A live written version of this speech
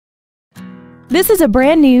This is a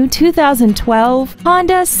brand new 2012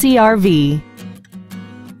 Honda CR-V.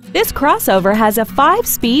 This crossover has a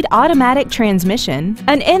 5-speed automatic transmission,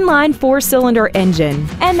 an inline 4-cylinder engine,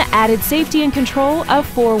 and the added safety and control of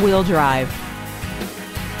 4-wheel drive.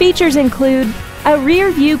 Features include a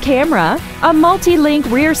rear-view camera, a multi-link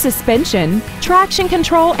rear suspension, traction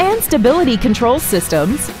control and stability control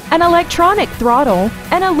systems, an electronic throttle,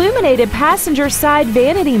 an illuminated passenger side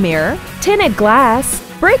vanity mirror, tinted glass,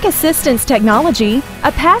 brake assistance technology,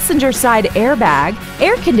 a passenger side airbag,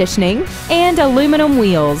 air conditioning, and aluminum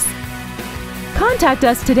wheels. Contact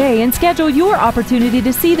us today and schedule your opportunity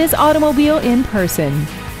to see this automobile in person.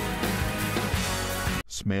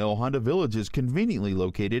 Smail Honda Village is conveniently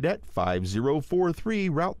located at 5043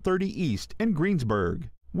 Route 30 East in Greensburg.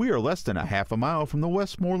 We are less than a half a mile from the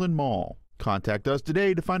Westmoreland Mall. Contact us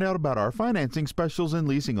today to find out about our financing specials and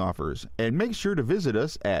leasing offers, and make sure to visit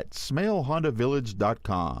us at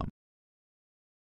SmailHondaVillage.com.